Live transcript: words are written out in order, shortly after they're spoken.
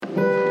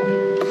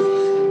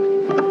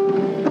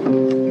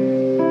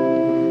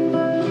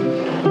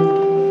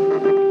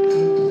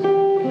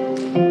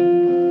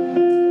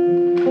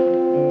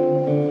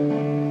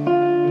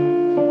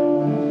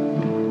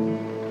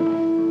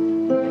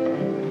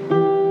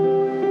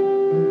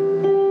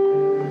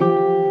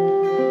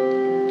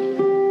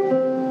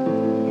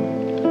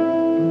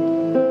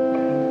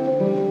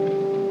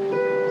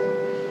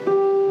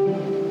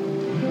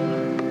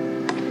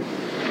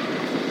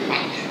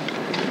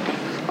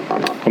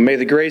May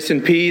the grace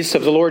and peace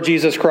of the Lord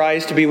Jesus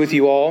Christ be with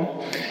you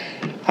all.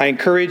 I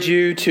encourage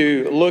you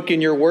to look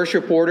in your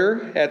worship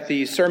order at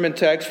the sermon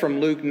text from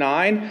Luke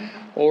 9,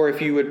 or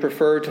if you would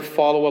prefer to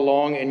follow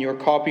along in your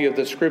copy of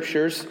the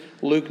Scriptures,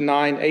 Luke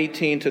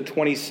 9:18 to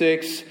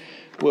 26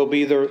 will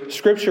be the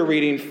Scripture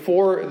reading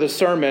for the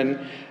sermon,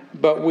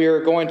 but we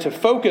are going to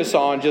focus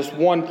on just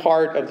one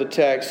part of the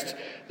text,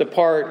 the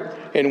part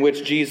in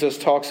which Jesus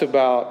talks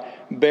about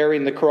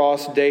bearing the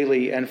cross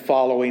daily and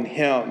following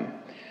Him.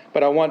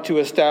 But I want to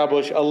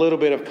establish a little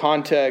bit of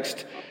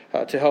context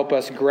to help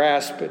us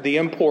grasp the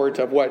import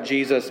of what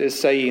Jesus is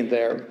saying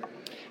there.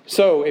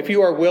 So, if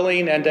you are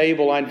willing and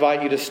able, I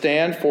invite you to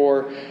stand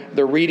for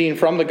the reading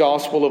from the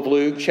Gospel of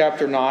Luke,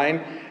 chapter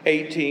 9,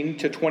 18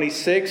 to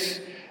 26.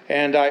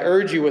 And I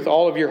urge you with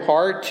all of your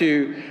heart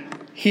to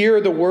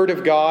hear the Word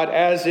of God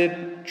as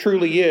it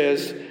truly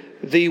is,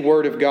 the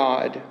Word of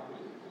God.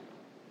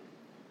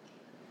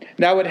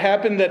 Now it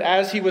happened that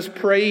as he was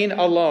praying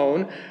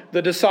alone,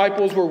 the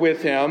disciples were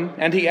with him,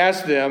 and he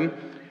asked them,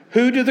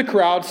 "Who do the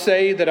crowd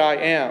say that I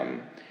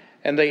am?"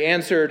 And they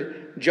answered,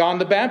 "John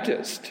the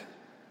Baptist.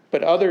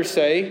 But others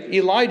say,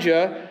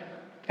 Elijah,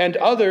 and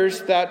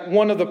others that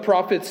one of the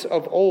prophets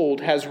of old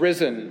has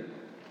risen."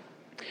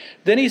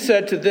 Then he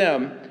said to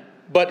them,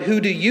 "But who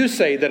do you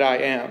say that I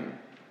am?"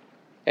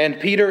 And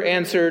Peter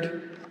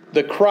answered,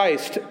 "The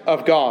Christ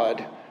of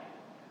God."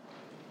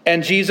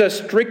 And Jesus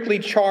strictly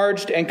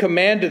charged and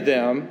commanded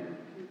them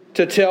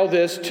to tell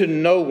this to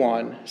no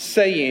one,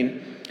 saying,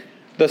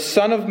 "The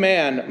Son of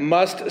Man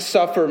must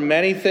suffer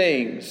many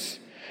things,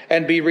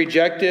 and be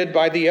rejected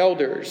by the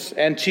elders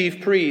and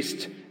chief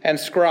priests and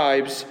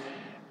scribes,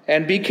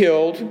 and be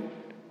killed,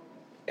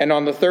 and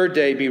on the third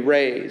day be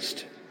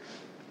raised."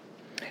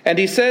 And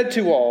he said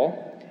to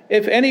all,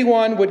 "If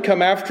anyone would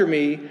come after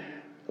me,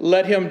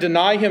 let him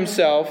deny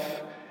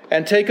himself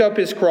and take up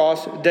his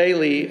cross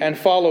daily and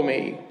follow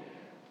me.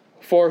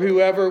 For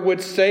whoever would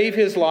save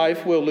his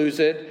life will lose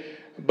it,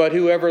 but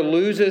whoever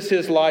loses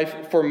his life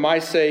for my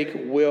sake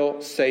will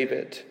save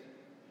it.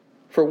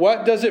 For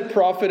what does it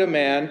profit a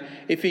man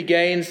if he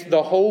gains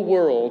the whole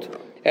world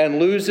and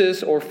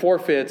loses or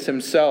forfeits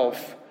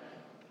himself?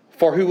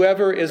 For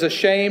whoever is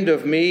ashamed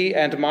of me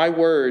and my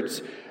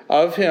words,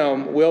 of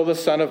him will the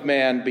Son of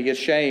Man be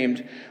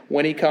ashamed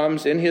when he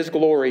comes in his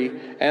glory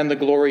and the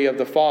glory of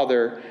the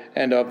Father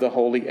and of the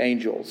holy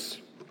angels."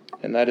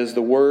 And that is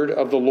the word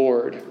of the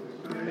Lord.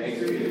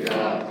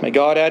 May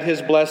God add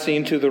his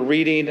blessing to the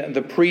reading,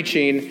 the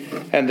preaching,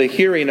 and the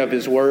hearing of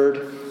his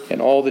word.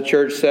 And all the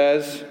church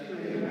says,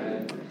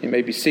 Amen. You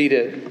may be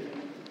seated.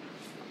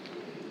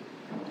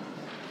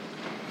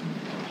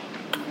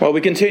 Well,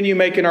 we continue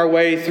making our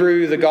way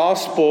through the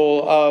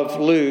Gospel of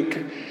Luke,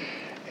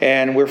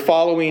 and we're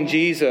following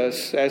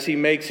Jesus as he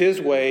makes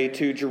his way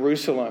to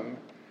Jerusalem.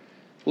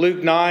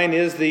 Luke 9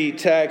 is the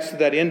text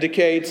that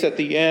indicates at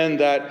the end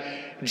that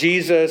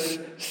Jesus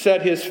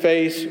set his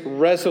face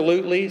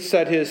resolutely,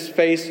 set his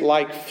face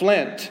like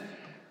flint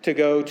to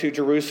go to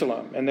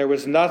Jerusalem. And there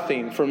was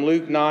nothing from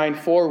Luke 9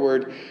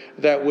 forward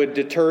that would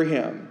deter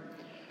him.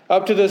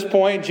 Up to this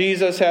point,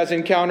 Jesus has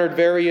encountered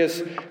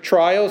various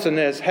trials and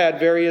has had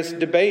various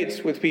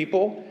debates with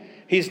people.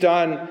 He's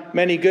done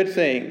many good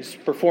things,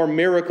 performed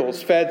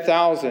miracles, fed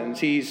thousands.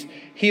 He's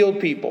healed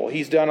people.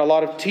 He's done a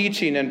lot of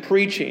teaching and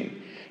preaching.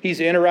 He's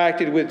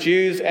interacted with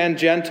Jews and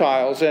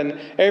Gentiles, and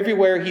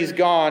everywhere he's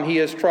gone, he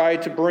has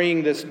tried to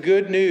bring this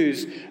good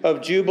news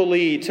of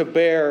Jubilee to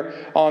bear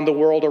on the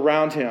world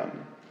around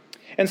him.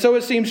 And so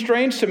it seems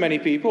strange to many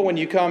people when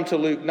you come to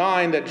Luke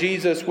 9 that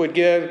Jesus would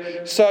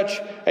give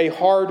such a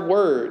hard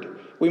word.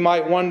 We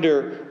might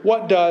wonder,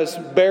 what does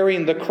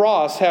bearing the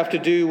cross have to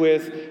do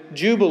with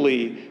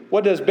Jubilee?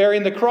 What does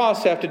bearing the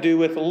cross have to do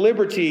with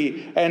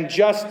liberty and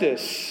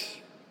justice?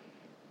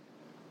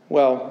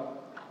 Well,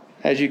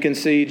 as you can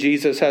see,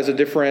 Jesus has a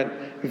different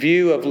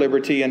view of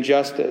liberty and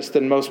justice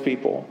than most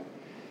people.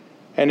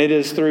 And it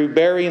is through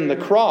bearing the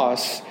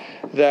cross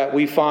that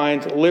we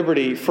find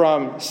liberty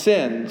from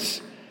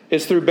sins.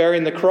 It's through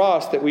bearing the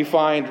cross that we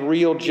find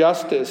real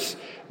justice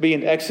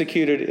being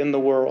executed in the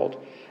world.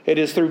 It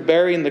is through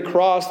bearing the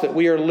cross that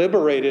we are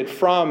liberated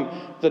from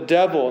the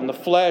devil and the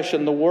flesh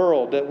and the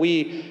world, that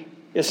we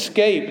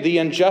escape the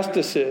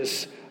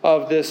injustices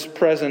of this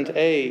present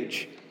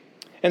age.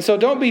 And so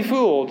don't be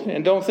fooled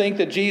and don't think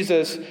that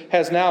Jesus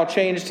has now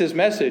changed his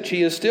message.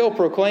 He is still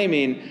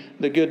proclaiming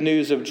the good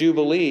news of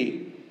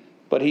Jubilee,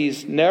 but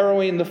he's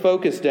narrowing the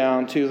focus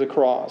down to the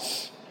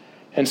cross.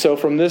 And so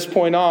from this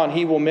point on,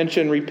 he will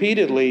mention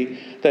repeatedly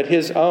that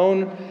his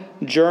own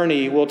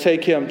journey will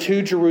take him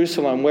to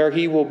Jerusalem, where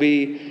he will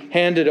be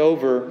handed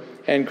over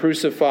and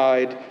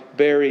crucified,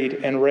 buried,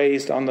 and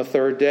raised on the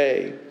third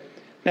day.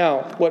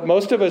 Now, what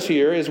most of us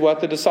hear is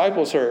what the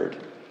disciples heard.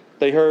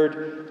 They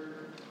heard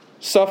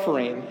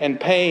suffering and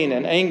pain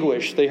and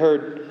anguish. They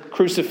heard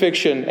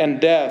crucifixion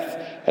and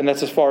death, and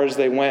that's as far as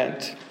they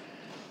went.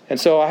 And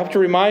so I have to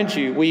remind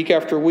you, week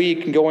after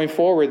week and going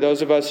forward,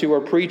 those of us who are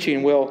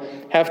preaching will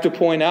have to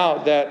point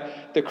out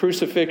that the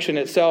crucifixion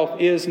itself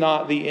is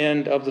not the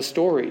end of the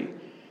story.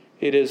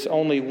 It is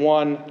only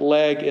one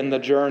leg in the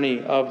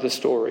journey of the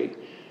story.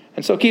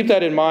 And so keep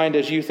that in mind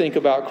as you think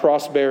about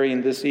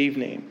cross-bearing this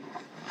evening.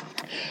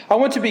 I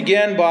want to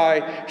begin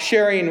by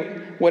sharing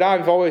what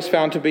I've always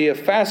found to be a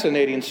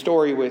fascinating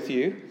story with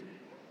you.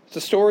 It's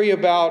a story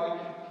about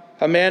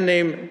a man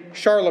named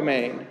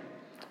Charlemagne.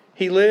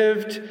 He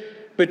lived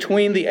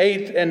between the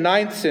 8th and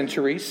 9th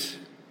centuries.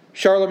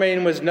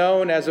 Charlemagne was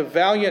known as a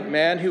valiant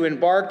man who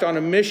embarked on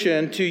a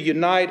mission to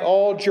unite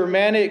all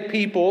Germanic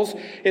peoples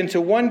into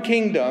one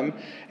kingdom,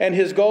 and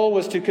his goal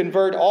was to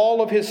convert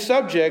all of his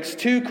subjects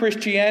to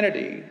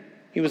Christianity.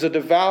 He was a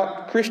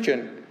devout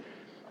Christian.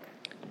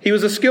 He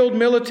was a skilled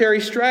military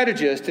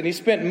strategist, and he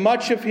spent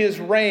much of his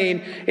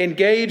reign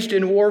engaged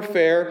in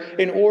warfare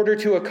in order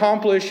to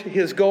accomplish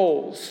his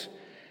goals.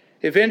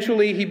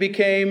 Eventually, he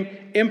became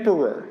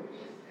emperor,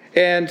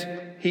 and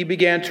he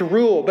began to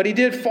rule. But he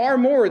did far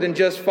more than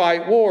just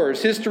fight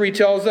wars. History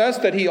tells us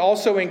that he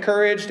also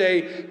encouraged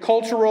a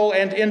cultural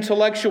and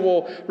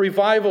intellectual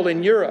revival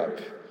in Europe.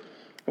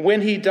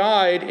 When he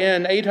died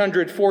in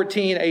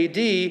 814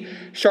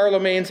 AD,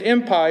 Charlemagne's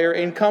empire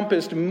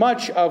encompassed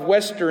much of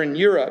Western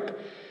Europe,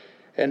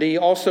 and he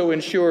also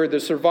ensured the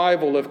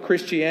survival of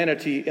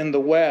Christianity in the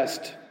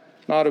West.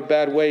 Not a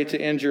bad way to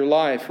end your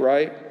life,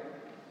 right?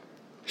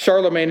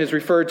 Charlemagne is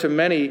referred to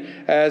many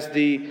as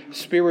the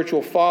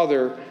spiritual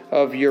father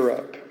of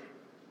Europe.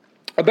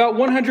 About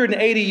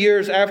 180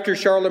 years after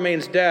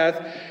Charlemagne's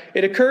death,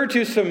 it occurred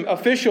to some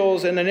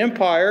officials in an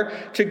empire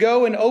to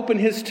go and open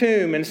his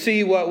tomb and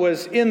see what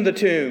was in the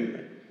tomb.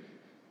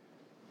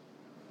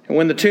 And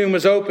when the tomb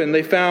was opened,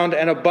 they found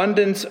an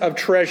abundance of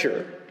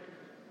treasure.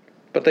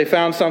 But they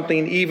found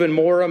something even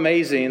more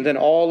amazing than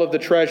all of the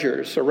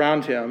treasures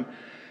around him.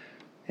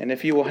 And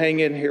if you will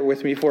hang in here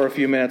with me for a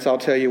few minutes, I'll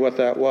tell you what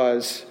that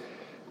was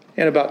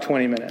in about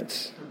 20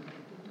 minutes.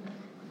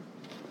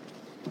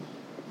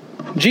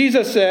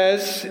 Jesus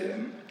says,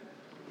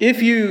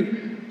 if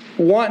you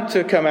want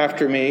to come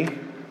after me,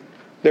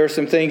 there are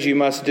some things you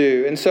must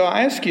do. And so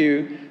I ask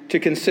you to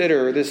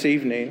consider this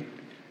evening,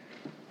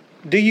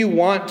 do you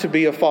want to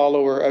be a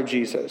follower of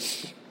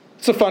Jesus?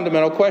 It's a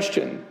fundamental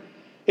question.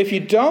 If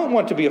you don't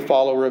want to be a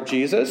follower of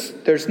Jesus,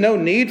 there's no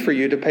need for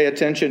you to pay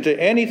attention to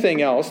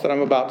anything else that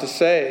I'm about to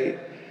say.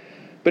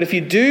 But if you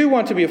do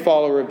want to be a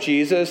follower of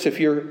Jesus, if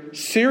you're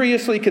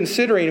seriously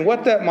considering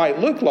what that might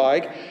look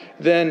like,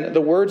 then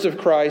the words of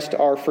Christ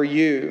are for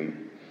you.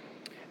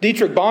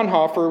 Dietrich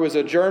Bonhoeffer was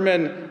a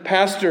German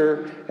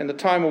pastor in the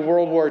time of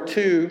World War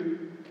II,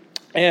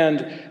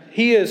 and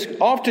he is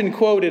often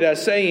quoted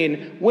as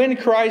saying, when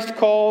Christ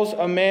calls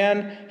a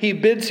man, he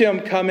bids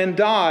him come and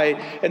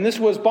die. And this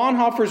was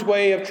Bonhoeffer's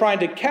way of trying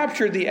to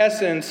capture the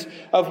essence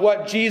of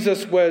what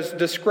Jesus was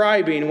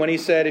describing when he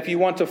said, if you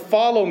want to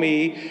follow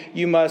me,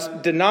 you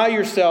must deny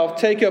yourself,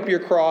 take up your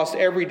cross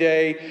every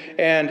day,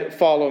 and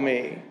follow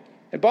me.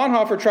 And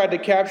Bonhoeffer tried to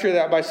capture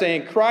that by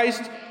saying,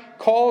 Christ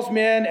calls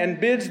men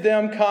and bids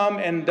them come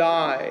and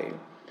die.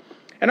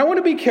 And I want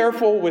to be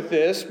careful with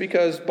this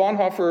because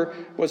Bonhoeffer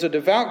was a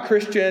devout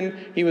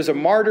Christian. He was a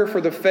martyr for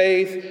the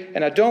faith,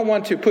 and I don't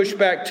want to push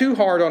back too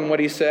hard on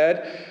what he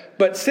said.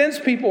 But since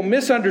people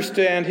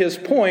misunderstand his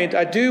point,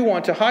 I do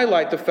want to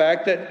highlight the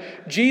fact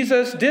that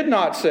Jesus did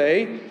not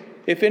say,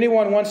 if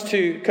anyone wants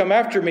to come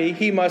after me,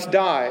 he must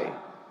die.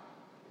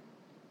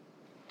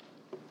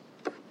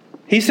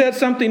 He said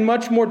something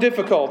much more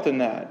difficult than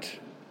that.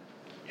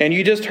 And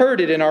you just heard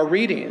it in our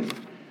reading.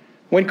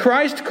 When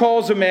Christ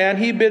calls a man,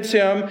 he bids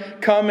him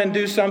come and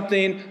do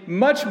something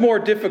much more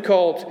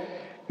difficult,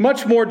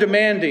 much more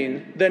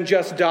demanding than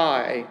just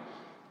die.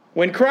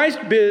 When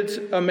Christ bids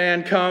a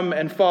man come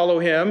and follow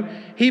him,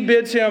 he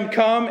bids him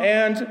come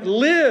and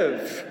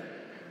live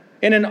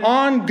in an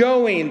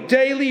ongoing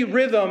daily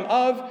rhythm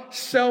of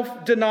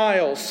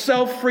self-denial,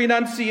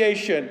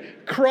 self-renunciation,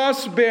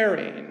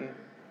 cross-bearing.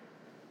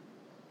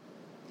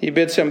 He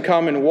bids him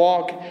come and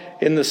walk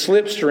in the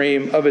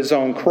slipstream of his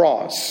own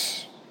cross.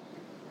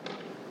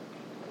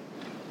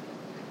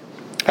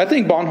 I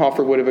think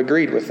Bonhoeffer would have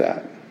agreed with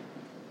that.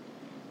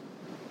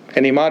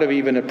 And he might have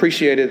even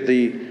appreciated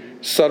the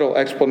subtle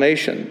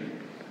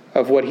explanation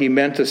of what he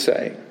meant to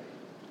say.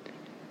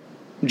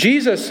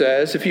 Jesus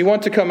says, if you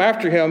want to come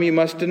after him, you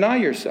must deny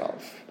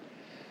yourself.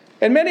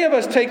 And many of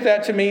us take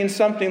that to mean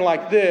something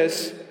like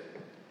this.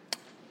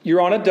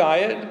 You're on a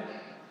diet,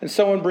 and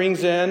someone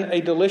brings in a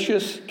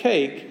delicious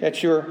cake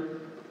at your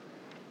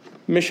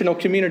missional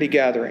community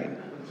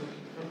gathering.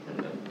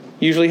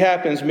 Usually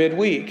happens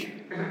midweek.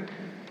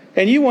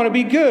 And you want to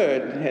be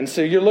good. And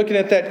so you're looking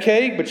at that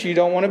cake, but you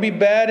don't want to be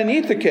bad and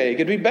eat the cake.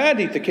 It'd be bad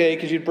to eat the cake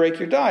because you'd break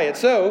your diet.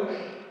 So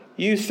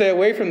you stay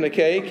away from the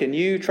cake and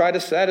you try to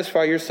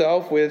satisfy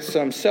yourself with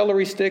some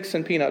celery sticks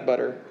and peanut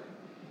butter.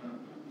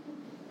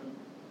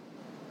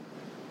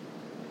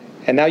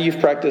 And now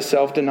you've practiced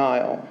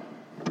self-denial.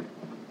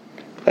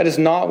 That is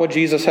not what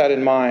Jesus had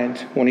in mind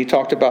when he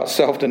talked about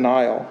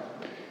self-denial.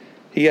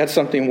 He had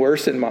something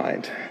worse in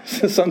mind,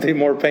 something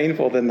more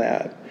painful than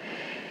that.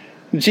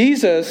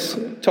 Jesus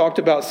talked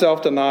about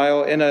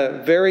self-denial in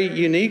a very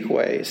unique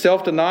way.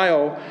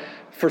 Self-denial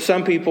for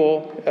some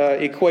people,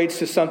 equates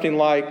to something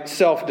like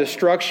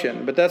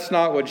self-destruction, but that's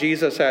not what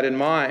Jesus had in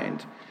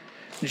mind.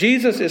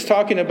 Jesus is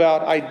talking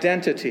about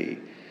identity.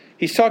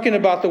 He's talking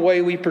about the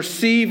way we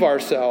perceive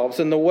ourselves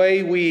and the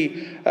way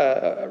we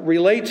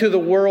relate to the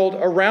world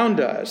around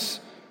us.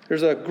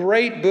 There's a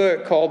great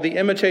book called The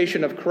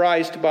Imitation of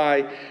Christ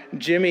by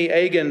Jimmy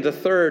Agan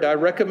III. I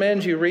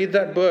recommend you read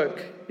that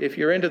book if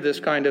you're into this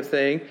kind of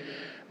thing.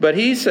 But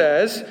he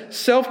says,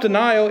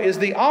 self-denial is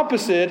the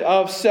opposite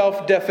of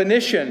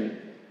self-definition.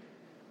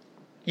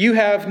 You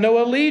have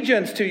no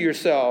allegiance to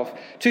yourself,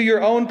 to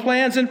your own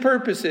plans and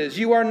purposes.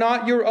 You are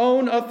not your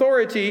own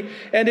authority,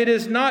 and it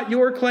is not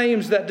your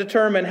claims that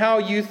determine how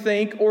you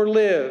think or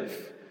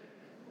live.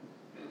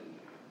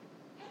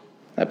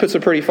 That puts a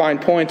pretty fine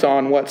point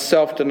on what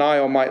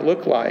self-denial might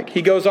look like.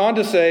 He goes on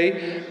to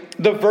say,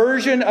 the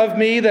version of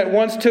me that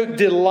once took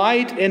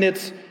delight in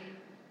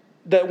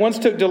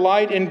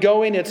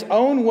going its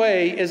own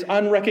way is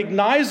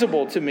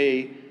unrecognizable to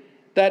me.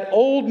 That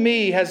old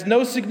me has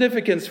no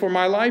significance for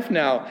my life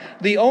now.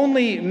 The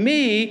only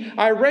me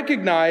I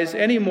recognize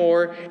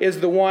anymore is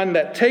the one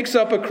that takes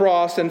up a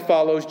cross and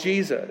follows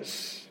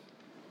Jesus.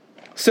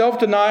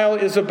 Self-denial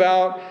is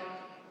about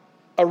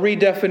a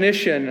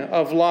redefinition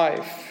of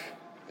life.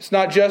 It's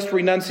not just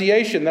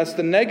renunciation, that's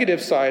the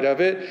negative side of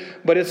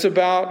it, but it's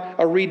about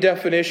a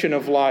redefinition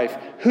of life.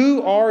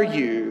 Who are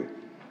you?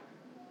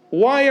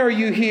 Why are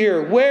you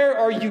here? Where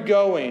are you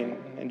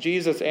going? And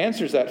Jesus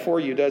answers that for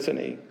you, doesn't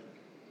he?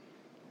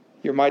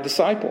 You're my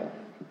disciple.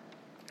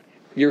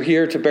 You're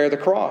here to bear the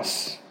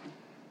cross.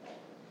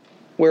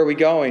 Where are we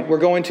going? We're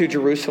going to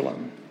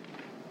Jerusalem.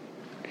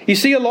 You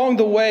see, along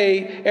the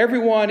way,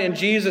 everyone in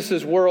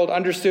Jesus' world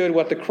understood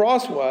what the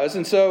cross was.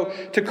 And so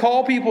to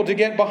call people to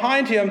get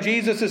behind him,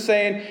 Jesus is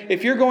saying,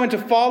 if you're going to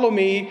follow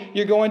me,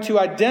 you're going to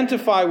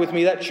identify with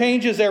me. That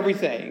changes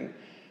everything.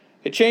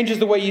 It changes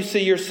the way you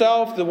see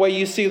yourself, the way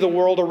you see the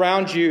world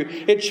around you.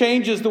 It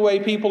changes the way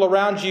people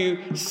around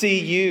you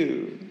see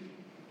you.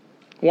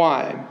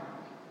 Why?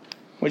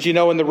 As you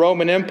know, in the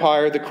Roman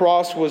Empire, the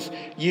cross was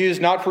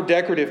used not for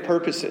decorative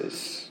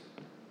purposes.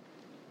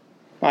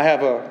 I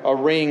have a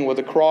ring with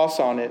a cross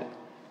on it.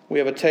 We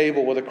have a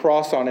table with a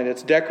cross on it.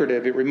 It's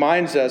decorative. It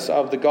reminds us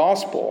of the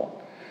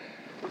gospel.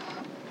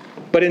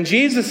 But in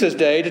Jesus'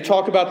 day, to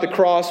talk about the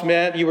cross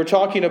meant you were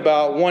talking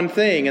about one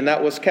thing, and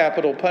that was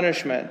capital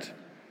punishment.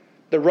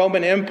 The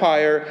Roman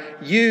Empire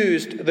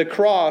used the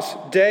cross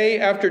day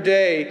after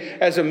day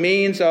as a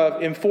means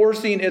of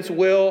enforcing its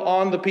will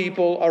on the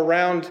people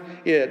around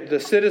it. The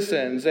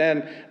citizens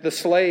and the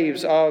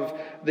slaves of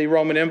the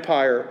Roman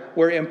Empire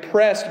were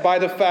impressed by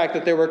the fact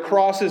that there were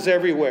crosses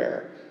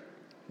everywhere.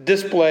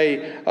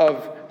 Display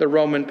of the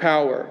Roman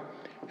power.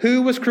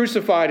 Who was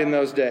crucified in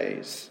those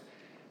days?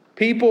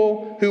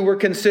 People who were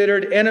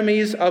considered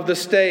enemies of the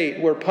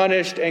state were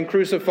punished and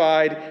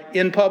crucified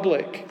in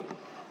public.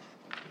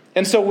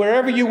 And so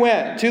wherever you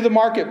went, to the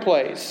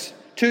marketplace,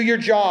 to your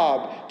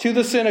job, to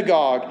the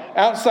synagogue,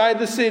 outside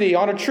the city,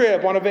 on a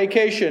trip, on a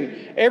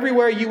vacation,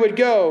 everywhere you would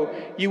go,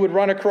 you would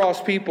run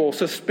across people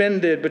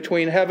suspended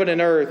between heaven and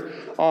earth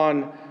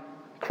on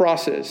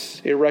crosses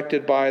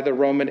erected by the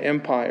Roman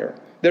Empire.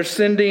 They're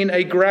sending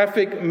a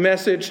graphic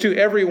message to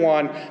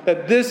everyone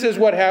that this is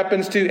what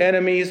happens to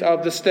enemies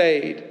of the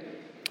state.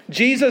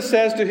 Jesus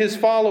says to his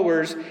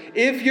followers,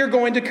 if you're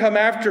going to come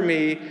after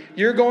me,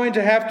 you're going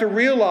to have to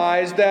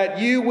realize that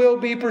you will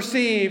be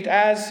perceived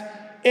as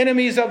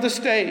enemies of the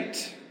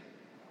state,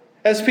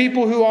 as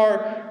people who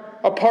are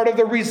a part of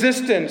the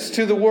resistance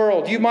to the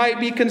world. You might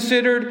be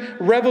considered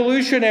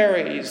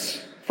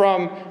revolutionaries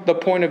from the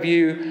point of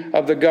view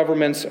of the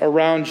governments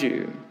around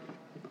you.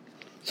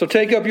 So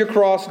take up your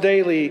cross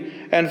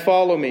daily and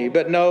follow me,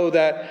 but know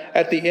that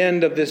at the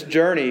end of this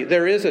journey,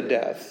 there is a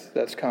death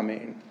that's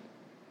coming.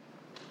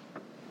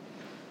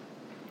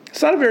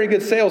 It's not a very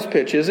good sales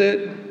pitch, is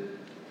it? I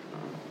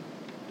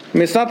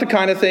mean, it's not the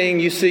kind of thing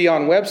you see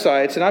on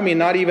websites, and I mean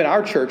not even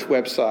our church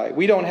website.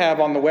 We don't have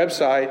on the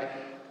website,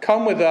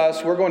 come with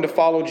us, we're going to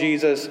follow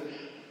Jesus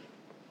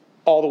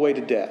all the way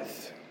to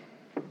death.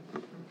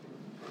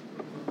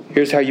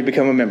 Here's how you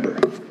become a member.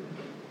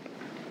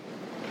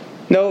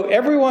 No,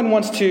 everyone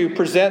wants to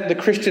present the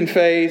Christian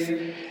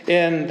faith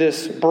in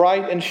this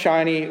bright and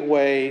shiny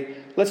way.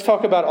 Let's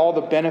talk about all the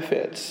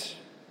benefits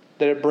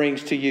that it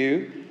brings to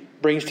you,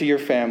 brings to your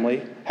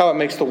family, how it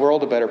makes the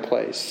world a better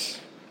place.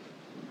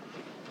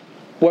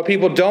 What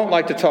people don't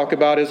like to talk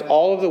about is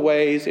all of the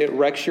ways it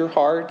wrecks your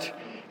heart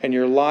and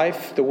your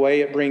life, the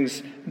way it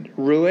brings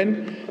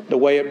ruin, the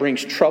way it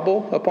brings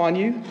trouble upon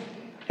you.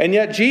 And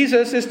yet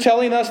Jesus is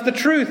telling us the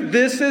truth.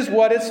 This is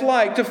what it's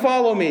like to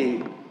follow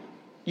me.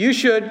 You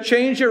should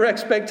change your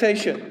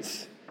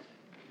expectations.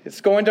 It's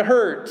going to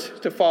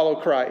hurt to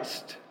follow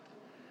Christ.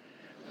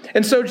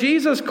 And so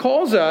Jesus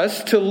calls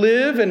us to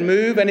live and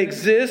move and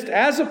exist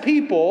as a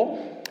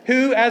people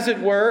who, as it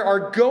were,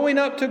 are going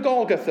up to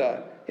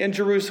Golgotha in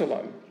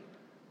Jerusalem.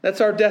 That's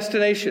our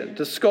destination,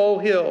 to Skull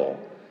Hill.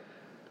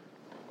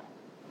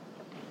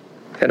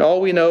 And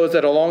all we know is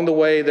that along the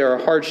way there are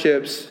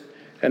hardships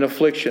and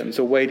afflictions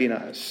awaiting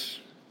us.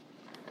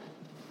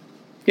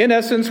 In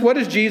essence, what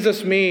does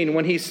Jesus mean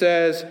when he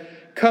says,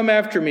 "Come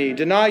after me,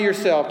 deny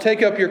yourself,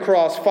 take up your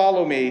cross,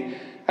 follow me"?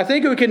 I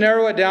think we can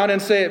narrow it down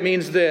and say it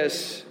means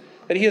this,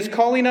 that he is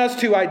calling us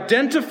to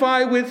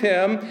identify with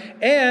him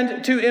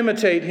and to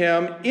imitate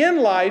him in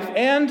life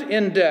and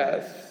in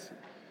death.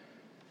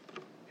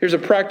 Here's a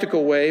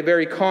practical way,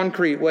 very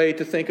concrete way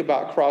to think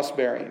about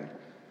cross-bearing.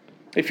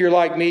 If you're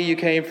like me, you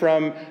came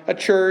from a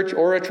church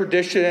or a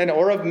tradition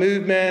or a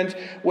movement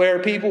where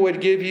people would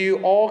give you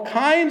all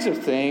kinds of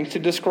things to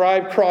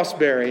describe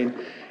cross-bearing.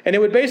 And it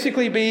would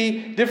basically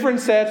be different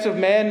sets of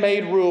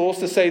man-made rules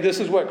to say this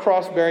is what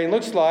cross-bearing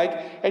looks like.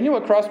 And you know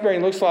what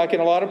cross-bearing looks like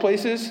in a lot of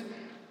places?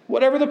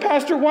 Whatever the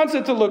pastor wants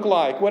it to look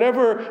like.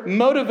 Whatever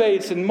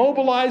motivates and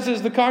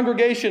mobilizes the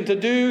congregation to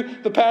do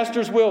the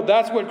pastor's will.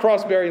 That's what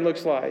cross-bearing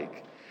looks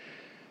like.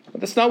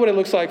 But that's not what it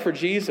looks like for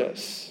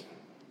Jesus.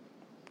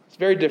 It's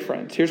very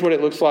different. Here's what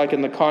it looks like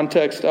in the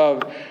context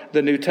of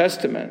the New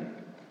Testament.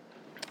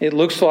 It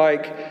looks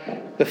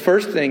like the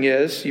first thing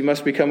is you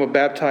must become a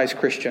baptized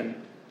Christian.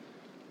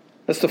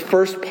 That's the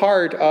first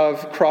part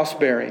of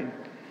cross-bearing.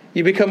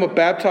 You become a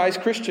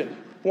baptized Christian.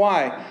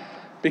 Why?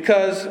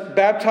 Because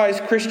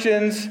baptized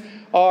Christians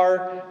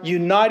are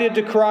united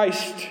to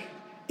Christ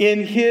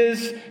in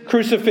his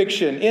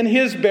crucifixion, in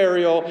his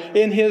burial,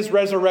 in his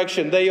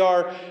resurrection. They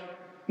are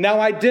now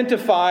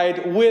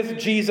identified with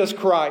Jesus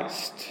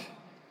Christ.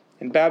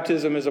 And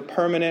baptism is a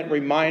permanent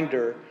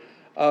reminder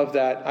of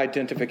that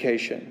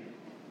identification.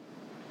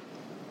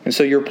 And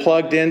so you're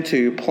plugged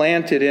into,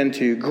 planted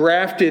into,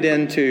 grafted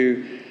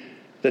into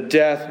the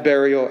death,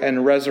 burial,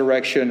 and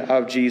resurrection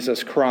of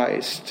Jesus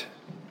Christ.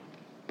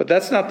 But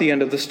that's not the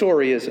end of the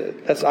story, is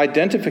it? That's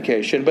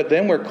identification. But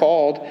then we're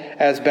called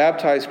as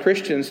baptized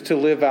Christians to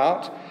live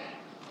out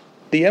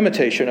the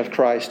imitation of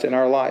Christ in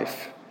our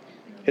life.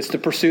 It's the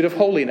pursuit of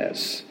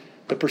holiness,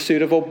 the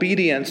pursuit of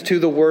obedience to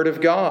the Word of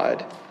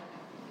God.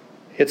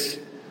 It's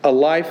a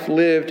life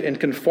lived in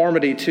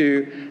conformity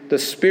to the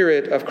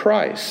Spirit of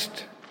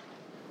Christ.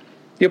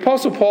 The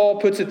Apostle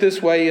Paul puts it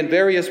this way in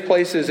various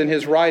places in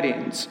his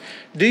writings.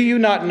 Do you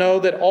not know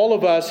that all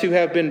of us who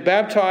have been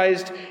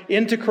baptized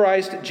into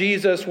Christ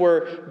Jesus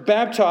were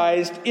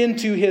baptized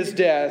into his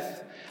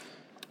death?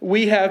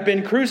 We have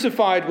been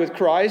crucified with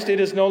Christ.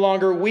 It is no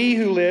longer we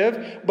who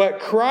live,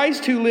 but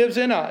Christ who lives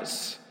in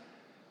us.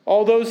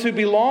 All those who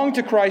belong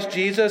to Christ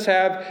Jesus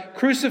have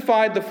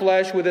crucified the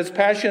flesh with its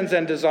passions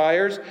and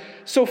desires.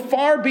 So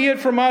far be it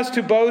from us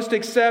to boast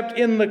except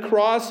in the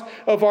cross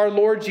of our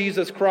Lord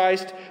Jesus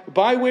Christ,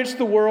 by which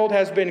the world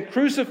has been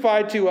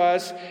crucified to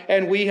us,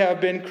 and we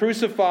have been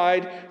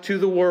crucified to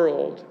the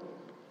world.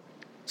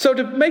 So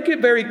to make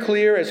it very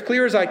clear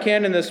as I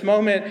can in this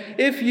moment,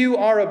 if you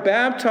are a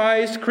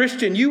baptized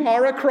Christian, you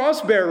are a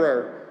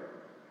cross-bearer.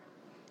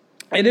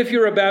 And if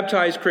you're a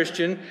baptized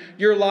Christian,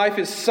 your life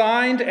is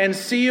signed and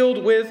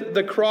sealed with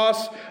the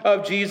cross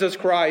of Jesus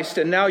Christ.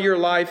 And now your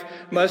life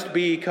must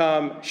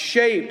become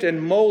shaped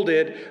and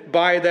molded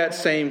by that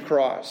same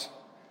cross.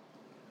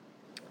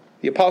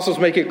 The apostles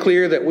make it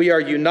clear that we are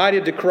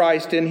united to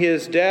Christ in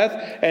his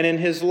death and in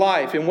his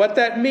life. And what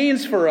that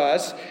means for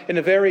us in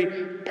a very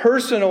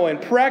personal and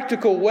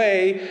practical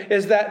way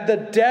is that the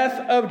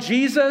death of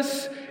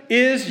Jesus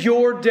is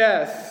your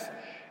death.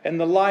 And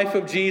the life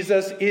of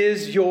Jesus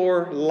is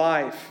your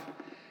life.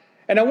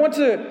 And I want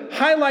to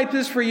highlight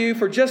this for you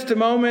for just a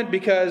moment,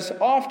 because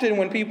often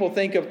when people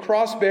think of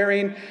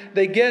cross-bearing,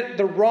 they get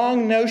the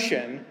wrong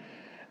notion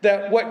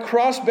that what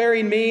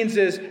cross-bearing means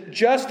is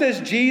just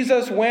as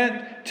Jesus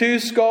went to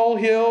Skull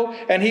Hill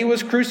and he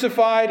was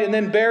crucified and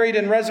then buried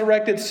and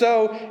resurrected,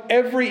 so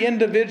every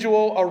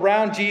individual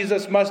around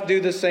Jesus must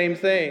do the same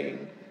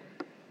thing.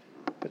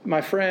 But my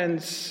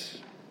friends,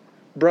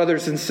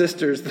 brothers and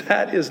sisters,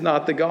 that is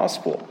not the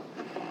gospel.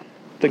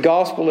 The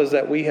gospel is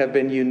that we have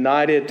been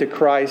united to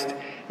Christ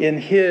in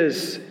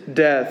his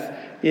death,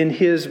 in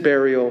his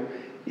burial,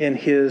 in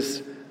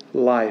his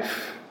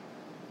life.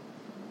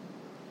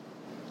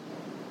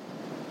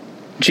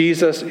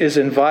 Jesus is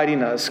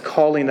inviting us,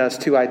 calling us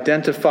to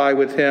identify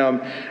with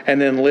him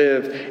and then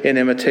live in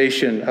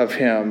imitation of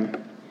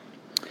him.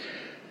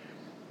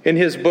 In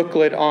his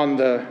booklet on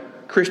the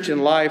Christian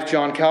life,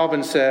 John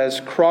Calvin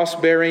says,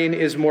 cross-bearing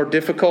is more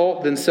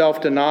difficult than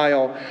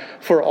self-denial,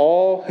 for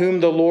all whom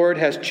the Lord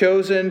has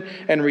chosen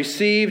and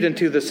received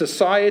into the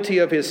society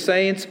of his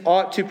saints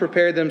ought to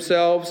prepare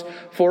themselves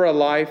for a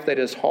life that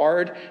is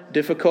hard,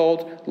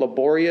 difficult,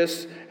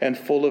 laborious, and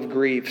full of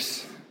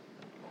griefs.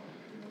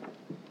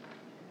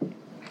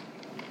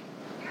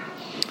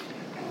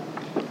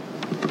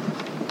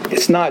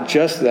 It's not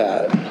just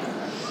that.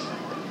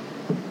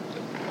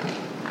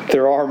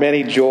 There are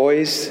many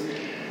joys.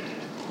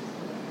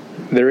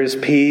 There is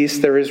peace,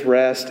 there is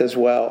rest as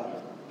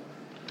well.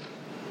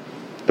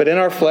 But in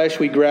our flesh,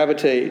 we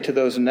gravitate to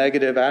those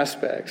negative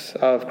aspects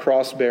of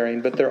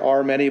cross-bearing, but there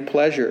are many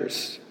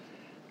pleasures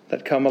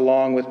that come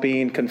along with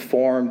being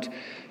conformed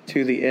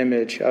to the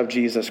image of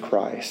Jesus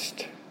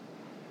Christ.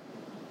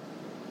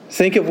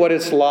 Think of what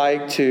it's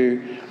like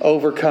to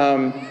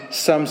overcome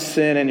some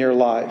sin in your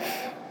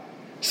life.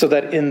 so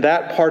that in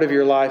that part of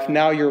your life,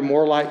 now you're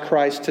more like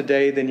Christ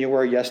today than you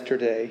were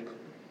yesterday.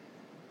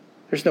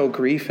 There's no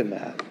grief in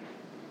that.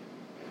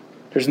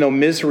 There's no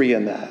misery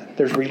in that.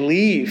 There's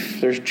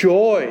relief. There's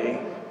joy.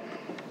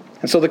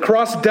 And so the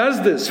cross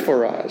does this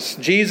for us.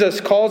 Jesus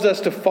calls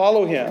us to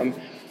follow him.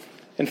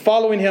 And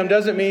following him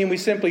doesn't mean we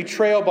simply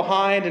trail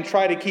behind and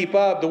try to keep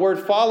up. The word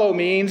follow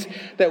means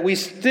that we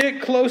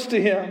stick close to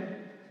him.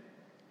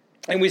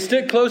 And we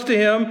stick close to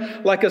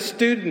him like a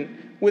student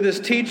with his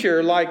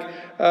teacher, like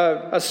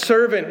a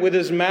servant with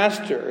his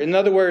master. In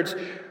other words,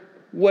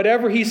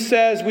 whatever he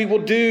says, we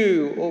will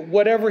do.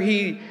 Whatever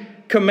he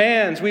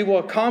commands, we will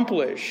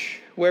accomplish.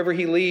 Wherever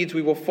he leads,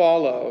 we will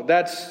follow.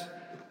 That's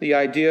the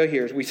idea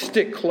here, is we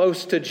stick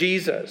close to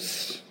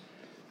Jesus.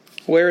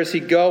 Where is he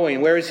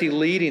going? Where is he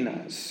leading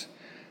us?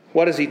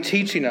 What is he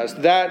teaching us?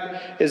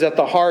 That is at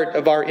the heart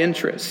of our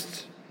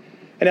interests.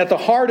 And at the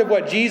heart of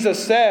what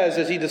Jesus says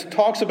as he just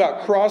talks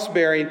about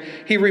cross-bearing,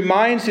 he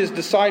reminds his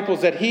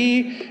disciples that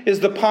he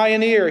is the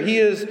pioneer. He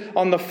is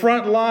on the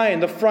front line,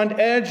 the front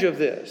edge of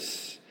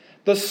this.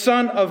 The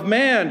Son of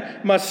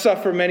Man must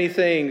suffer many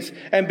things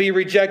and be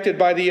rejected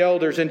by the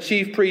elders and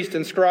chief priests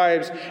and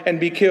scribes and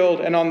be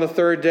killed, and on the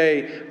third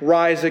day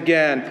rise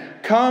again.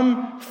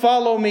 Come,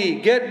 follow me.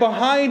 Get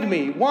behind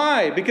me.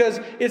 Why? Because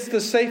it's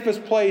the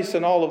safest place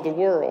in all of the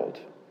world.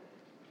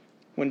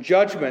 When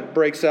judgment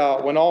breaks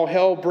out, when all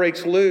hell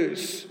breaks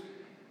loose,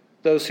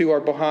 those who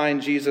are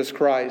behind Jesus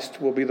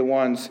Christ will be the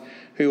ones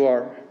who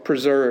are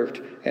preserved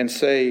and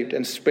saved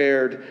and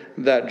spared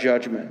that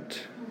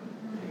judgment.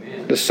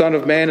 The Son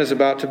of Man is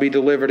about to be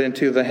delivered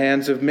into the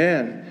hands of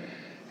men.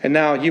 And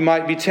now you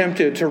might be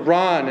tempted to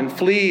run and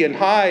flee and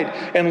hide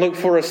and look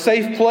for a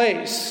safe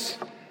place.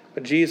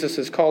 But Jesus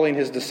is calling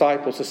his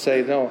disciples to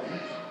say, no,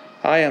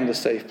 I am the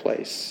safe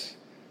place.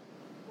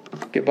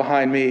 Get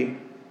behind me.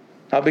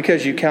 Not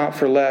because you count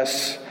for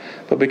less,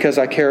 but because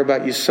I care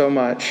about you so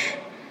much.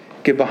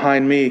 Get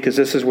behind me, because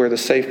this is where the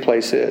safe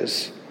place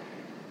is.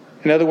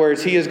 In other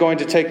words, he is going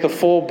to take the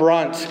full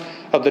brunt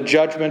of the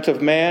judgment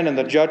of man and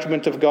the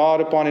judgment of God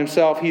upon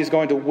himself. He is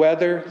going to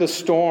weather the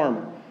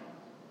storm.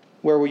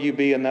 Where will you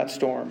be in that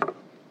storm?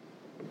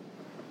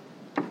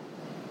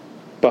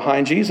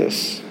 Behind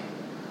Jesus.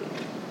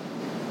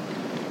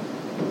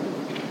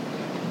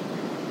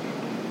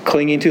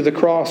 Clinging to the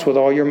cross with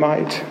all your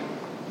might.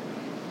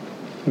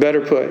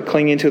 Better put,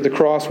 clinging to the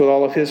cross with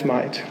all of his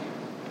might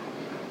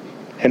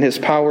and his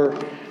power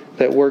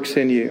that works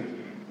in you.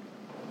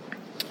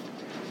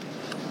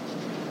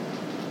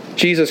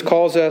 Jesus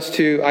calls us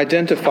to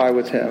identify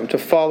with him, to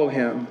follow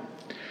him.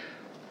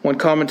 One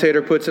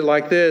commentator puts it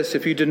like this: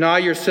 if you deny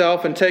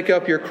yourself and take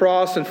up your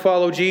cross and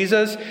follow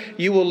Jesus,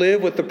 you will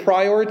live with the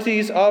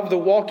priorities of the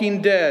walking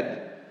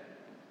dead.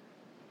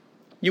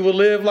 You will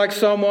live like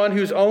someone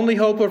whose only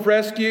hope of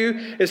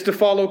rescue is to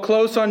follow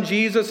close on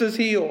Jesus'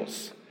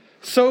 heels.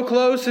 So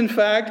close, in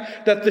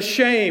fact, that the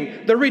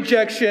shame, the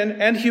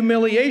rejection, and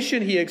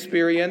humiliation he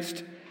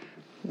experienced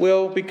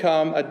will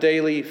become a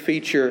daily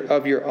feature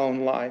of your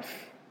own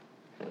life.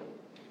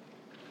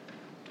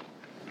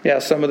 Yeah,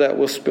 some of that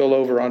will spill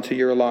over onto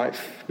your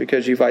life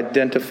because you've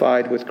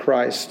identified with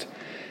Christ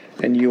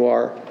and you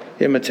are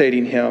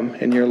imitating him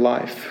in your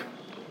life.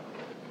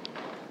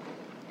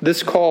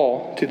 This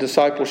call to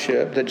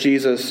discipleship that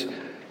Jesus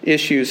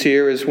issues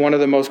here is one of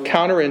the most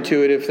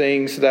counterintuitive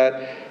things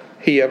that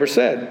he ever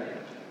said.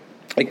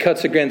 It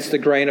cuts against the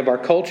grain of our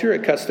culture.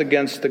 It cuts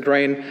against the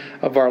grain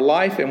of our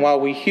life. And while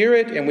we hear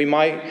it and we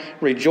might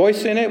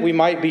rejoice in it, we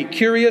might be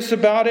curious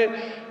about it,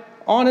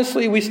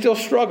 honestly, we still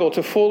struggle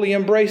to fully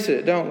embrace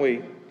it, don't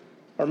we?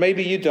 Or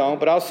maybe you don't,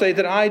 but I'll say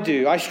that I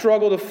do. I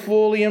struggle to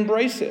fully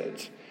embrace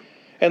it.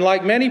 And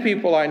like many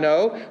people I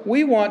know,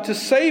 we want to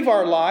save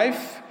our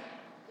life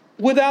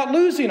without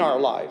losing our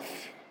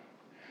life.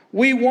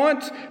 We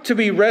want to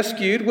be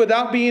rescued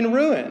without being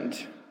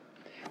ruined.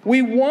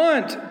 We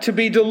want to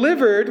be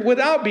delivered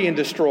without being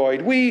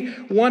destroyed. We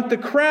want the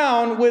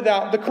crown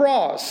without the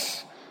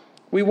cross.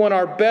 We want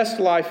our best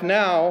life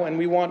now, and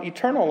we want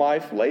eternal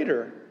life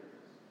later.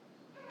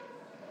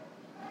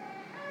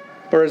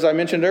 Or as I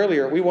mentioned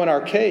earlier, we want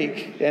our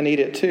cake and eat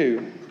it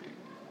too.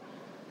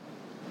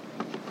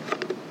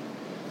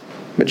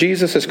 But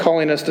Jesus is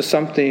calling us to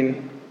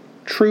something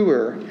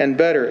truer and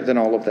better than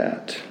all of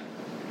that.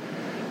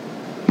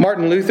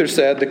 Martin Luther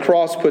said, the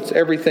cross puts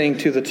everything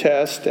to the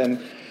test,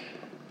 and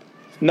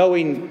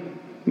knowing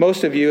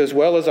most of you as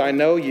well as I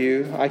know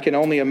you, I can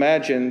only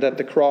imagine that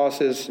the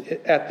cross is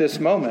at this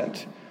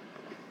moment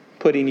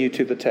putting you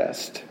to the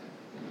test.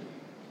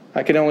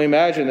 I can only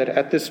imagine that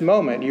at this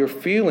moment you're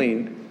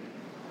feeling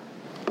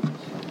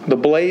the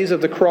blaze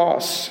of the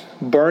cross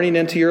burning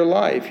into your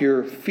life.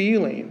 You're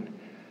feeling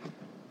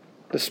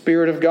the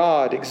Spirit of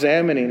God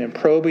examining and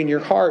probing your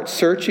heart,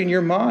 searching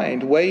your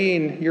mind,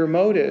 weighing your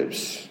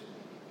motives,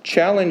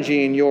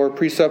 challenging your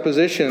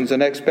presuppositions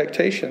and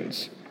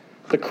expectations.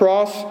 The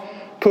cross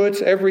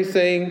puts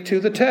everything to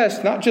the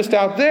test, not just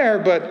out there,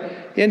 but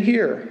in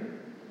here.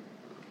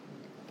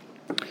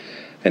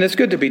 And it's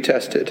good to be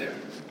tested.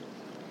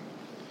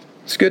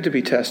 It's good to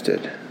be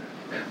tested.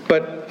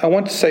 But I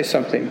want to say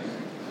something.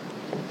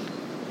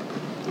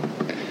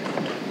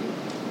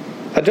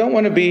 I don't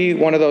want to be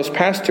one of those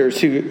pastors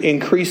who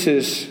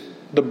increases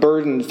the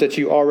burdens that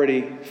you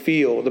already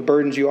feel, the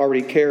burdens you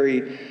already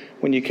carry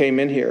when you came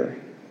in here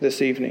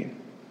this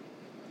evening.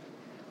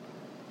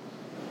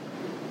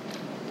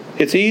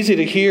 It's easy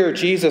to hear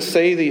Jesus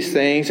say these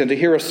things and to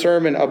hear a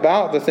sermon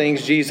about the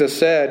things Jesus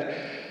said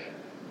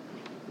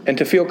and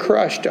to feel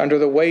crushed under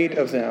the weight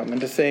of them and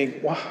to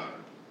think, wow,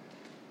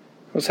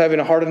 I was having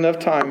a hard enough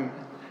time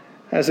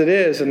as it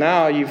is, and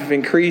now you've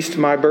increased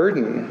my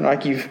burden.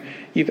 Like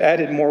you've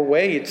added more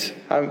weight.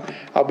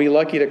 I'll be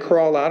lucky to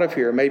crawl out of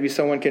here. Maybe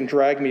someone can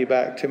drag me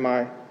back to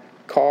my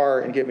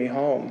car and get me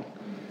home.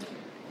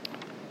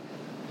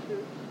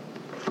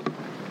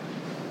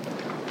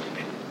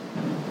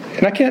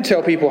 And I can't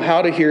tell people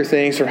how to hear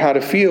things or how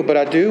to feel, but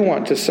I do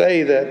want to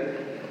say that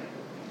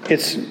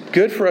it's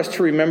good for us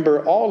to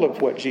remember all of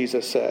what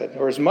Jesus said,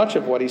 or as much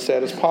of what he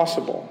said as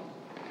possible.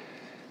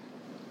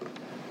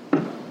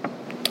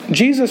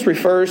 Jesus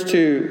refers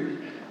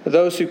to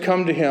those who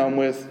come to him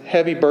with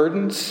heavy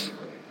burdens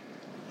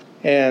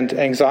and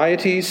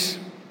anxieties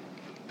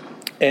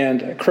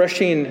and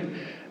crushing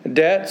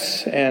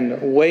debts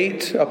and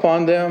weight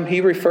upon them.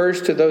 He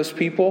refers to those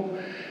people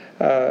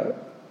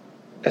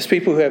as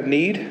people who have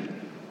need.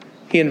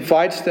 He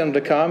invites them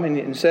to come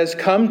and says,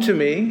 "Come to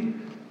me."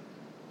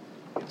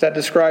 If that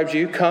describes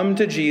you, come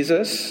to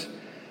Jesus.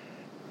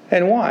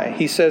 And why?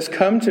 He says,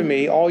 "Come to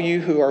me, all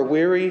you who are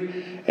weary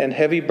and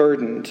heavy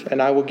burdened,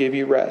 and I will give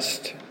you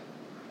rest."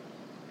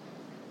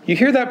 You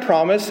hear that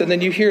promise, and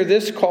then you hear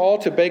this call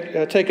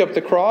to take up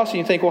the cross, and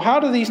you think, well, how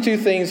do these two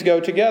things go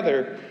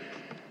together?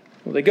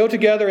 Well, they go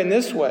together in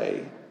this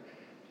way.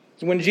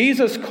 When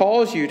Jesus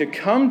calls you to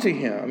come to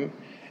him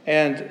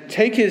and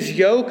take his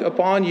yoke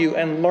upon you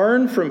and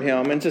learn from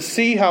him and to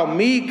see how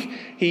meek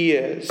he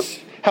is,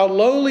 how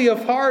lowly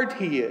of heart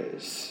he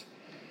is,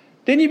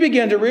 then you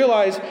begin to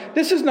realize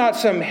this is not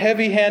some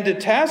heavy-handed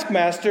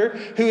taskmaster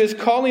who is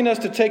calling us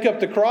to take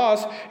up the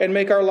cross and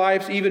make our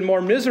lives even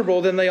more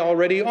miserable than they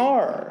already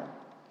are.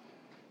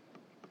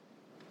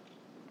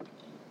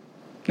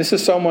 This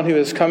is someone who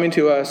is coming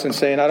to us and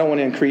saying, I don't want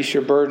to increase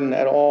your burden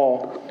at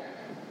all.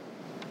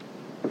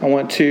 I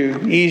want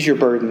to ease your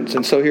burdens.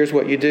 And so here's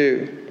what you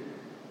do.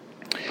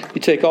 You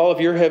take all of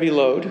your heavy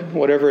load,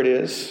 whatever it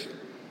is,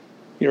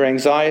 your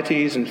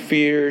anxieties and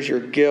fears, your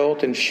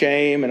guilt and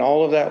shame and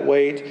all of that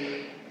weight,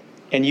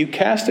 and you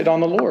cast it on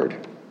the Lord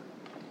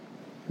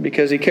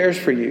because he cares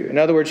for you. In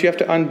other words, you have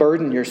to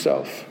unburden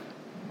yourself.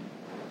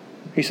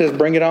 He says,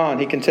 bring it on.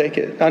 He can take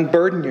it.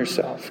 Unburden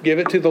yourself. Give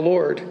it to the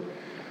Lord.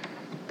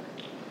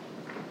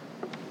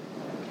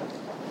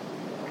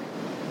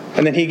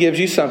 And then he gives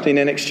you something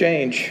in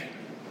exchange.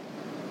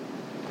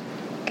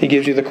 He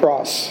gives you the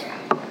cross.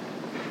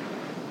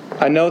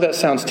 I know that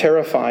sounds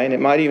terrifying.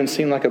 It might even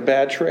seem like a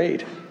bad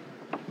trade.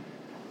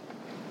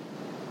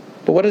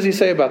 But what does he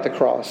say about the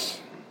cross?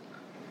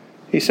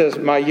 He says,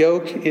 my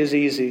yoke is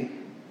easy.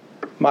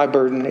 My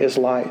burden is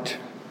light.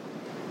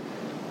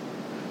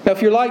 Now,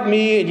 if you're like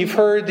me and you've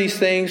heard these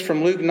things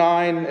from Luke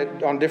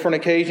 9 on different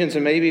occasions,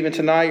 and maybe even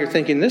tonight, you're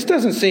thinking, this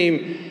doesn't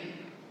seem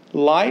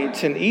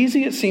light and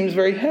easy. It seems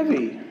very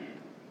heavy.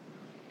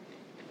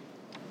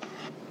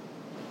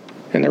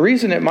 And the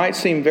reason it might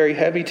seem very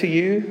heavy to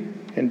you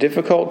and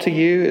difficult to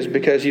you is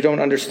because you don't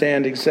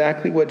understand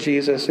exactly what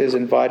Jesus is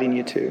inviting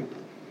you to.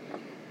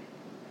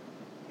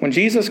 When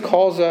Jesus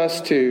calls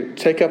us to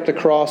take up the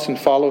cross and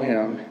follow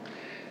him,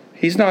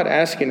 he's not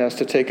asking us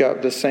to take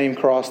up the same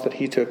cross that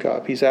he took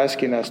up. He's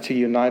asking us to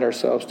unite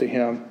ourselves to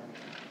him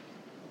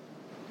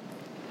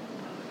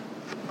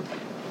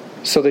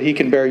so that he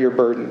can bear your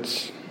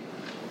burdens,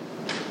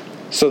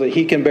 so that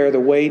he can bear the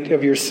weight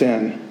of your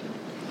sin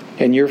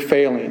and your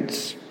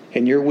failings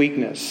and your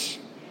weakness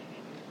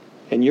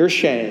and your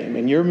shame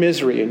and your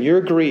misery and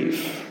your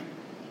grief.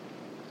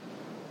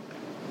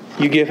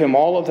 You give him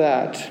all of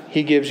that.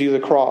 He gives you the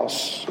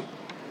cross.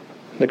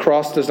 The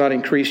cross does not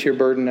increase your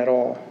burden at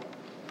all.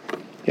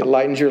 It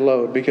lightens your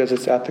load because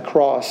it's at the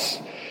cross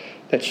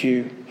that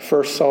you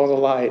first saw the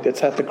light.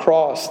 It's at the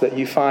cross that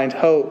you find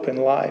hope and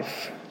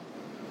life.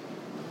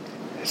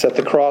 It's at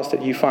the cross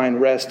that you find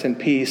rest and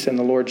peace in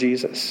the Lord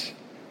Jesus.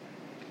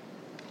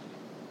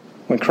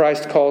 When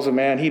Christ calls a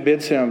man, he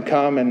bids him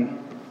come and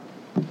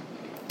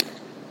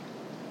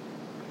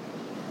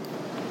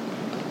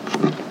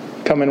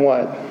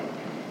what?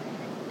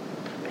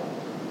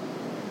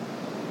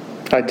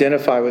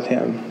 Identify with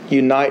him,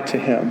 unite to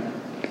him,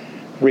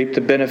 reap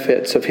the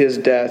benefits of his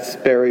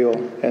death, burial,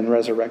 and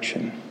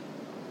resurrection.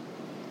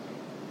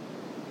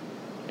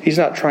 He's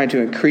not trying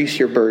to increase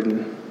your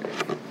burden.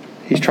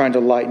 He's trying to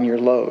lighten your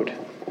load.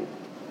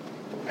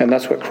 And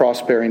that's what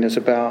cross-bearing is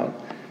about.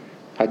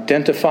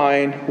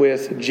 Identifying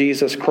with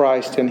Jesus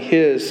Christ and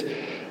his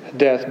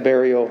death,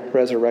 burial,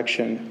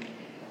 resurrection,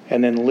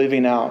 and then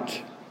living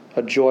out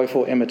a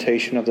joyful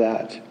imitation of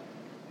that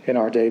in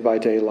our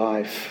day-by-day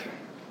life.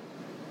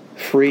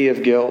 Free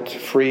of guilt,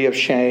 free of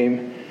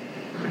shame,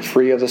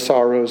 free of the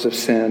sorrows of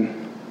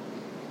sin,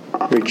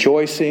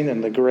 rejoicing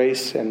in the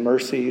grace and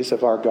mercies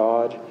of our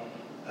God,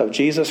 of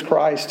Jesus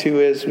Christ, who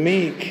is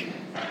meek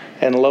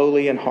and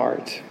lowly in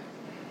heart,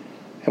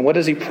 And what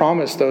does he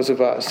promise those of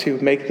us who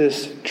make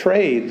this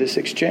trade, this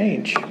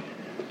exchange?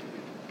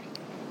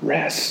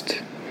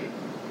 Rest.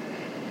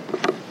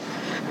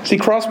 See,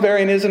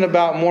 cross-bearing isn't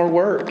about more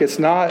work. He's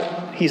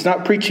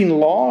not preaching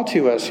law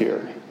to us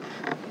here.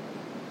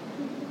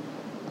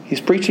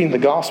 He's preaching the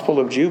gospel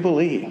of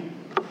Jubilee.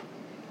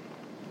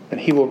 And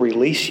he will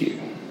release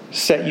you,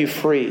 set you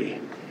free.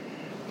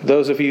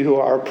 Those of you who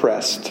are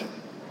oppressed,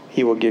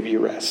 he will give you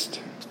rest.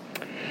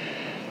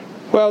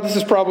 Well, this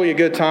is probably a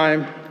good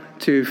time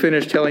to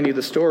finish telling you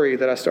the story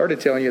that I started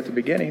telling you at the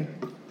beginning,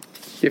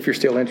 if you're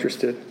still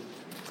interested.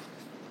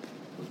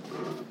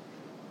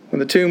 When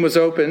the tomb was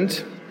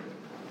opened,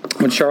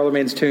 when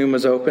Charlemagne's tomb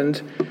was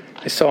opened,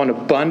 they saw an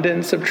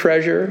abundance of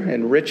treasure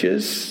and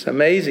riches,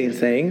 amazing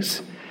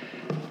things.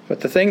 But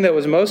the thing that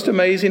was most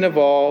amazing of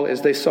all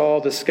is they saw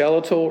the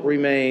skeletal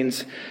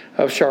remains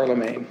of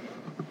Charlemagne.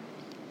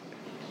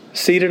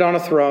 Seated on a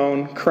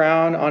throne,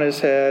 crown on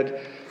his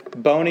head,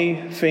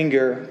 bony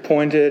finger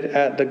pointed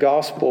at the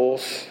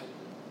Gospels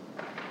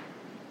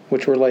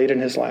which were laid in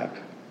his lap.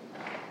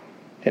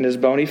 And his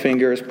bony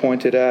finger is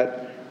pointed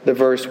at the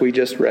verse we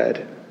just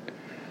read.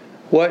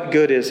 What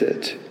good is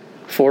it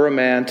for a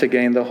man to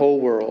gain the whole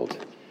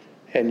world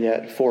and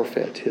yet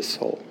forfeit his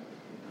soul?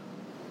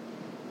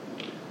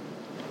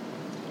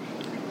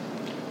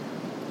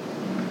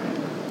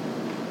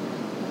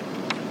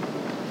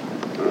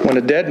 When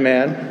a dead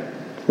man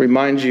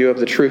reminds you of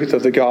the truth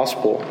of the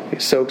gospel,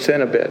 it soaks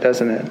in a bit,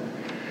 doesn't it?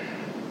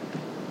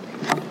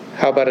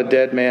 How about a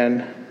dead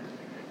man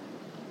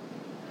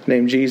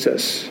named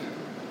Jesus,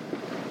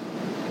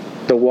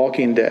 the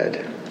walking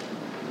dead,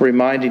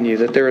 reminding you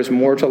that there is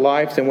more to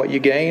life than what you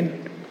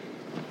gain,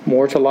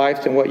 more to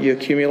life than what you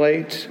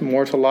accumulate,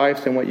 more to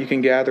life than what you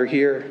can gather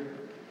here.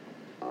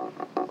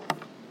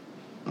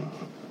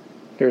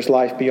 There's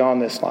life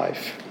beyond this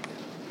life.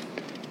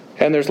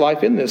 And there's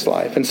life in this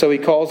life. And so he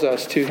calls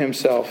us to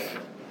himself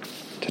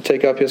to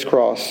take up his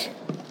cross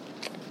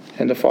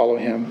and to follow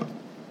him.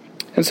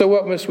 And so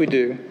what must we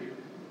do?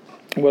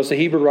 Well, as the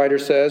Hebrew writer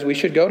says, we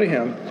should go to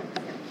him.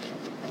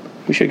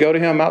 We should go to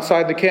him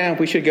outside the camp.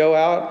 We should go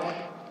out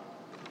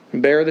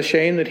and bear the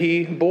shame that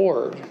he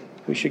bore.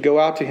 We should go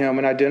out to him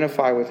and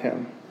identify with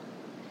him.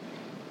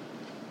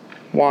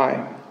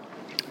 Why?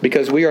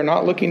 Because we are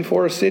not looking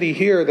for a city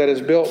here that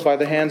is built by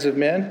the hands of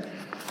men.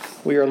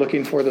 We are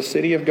looking for the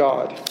city of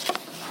God,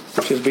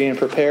 which is being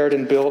prepared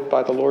and built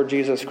by the Lord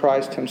Jesus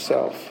Christ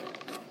himself.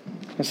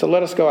 And so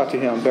let us go out to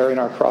him bearing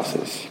our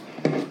crosses,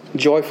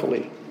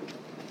 joyfully,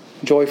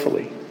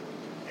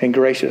 and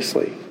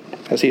graciously,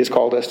 as he has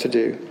called us to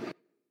do.